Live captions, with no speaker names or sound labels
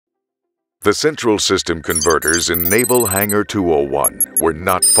The central system converters in Naval Hangar 201 were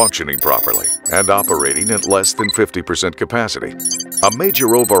not functioning properly and operating at less than 50% capacity. A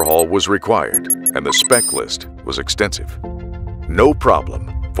major overhaul was required, and the spec list was extensive. No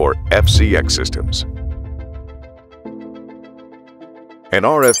problem for FCX Systems. An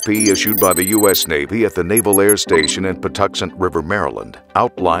RFP issued by the U.S. Navy at the Naval Air Station in Patuxent River, Maryland,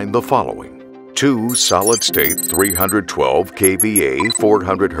 outlined the following. 2 solid-state 312 kVA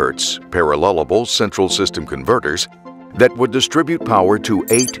 400 Hz parallelable central system converters that would distribute power to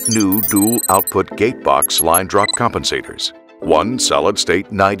 8 new dual-output gatebox line drop compensators, 1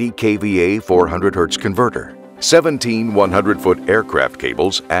 solid-state 90 kVA 400 Hz converter, 17 100-foot aircraft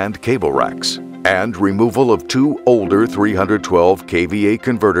cables and cable racks, and removal of 2 older 312 kVA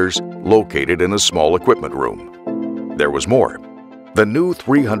converters located in a small equipment room. There was more. The new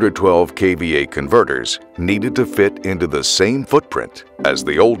 312 kVA converters needed to fit into the same footprint as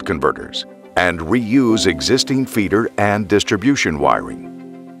the old converters and reuse existing feeder and distribution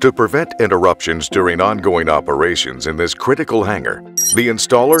wiring. To prevent interruptions during ongoing operations in this critical hangar, the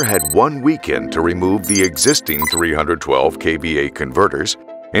installer had 1 weekend to remove the existing 312 kVA converters,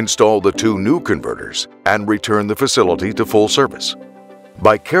 install the 2 new converters, and return the facility to full service.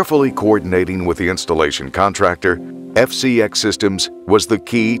 By carefully coordinating with the installation contractor, FCX Systems was the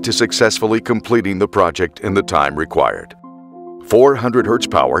key to successfully completing the project in the time required. 400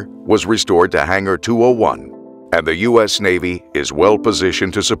 Hz power was restored to Hangar 201, and the U.S. Navy is well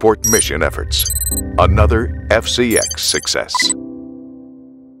positioned to support mission efforts. Another FCX success.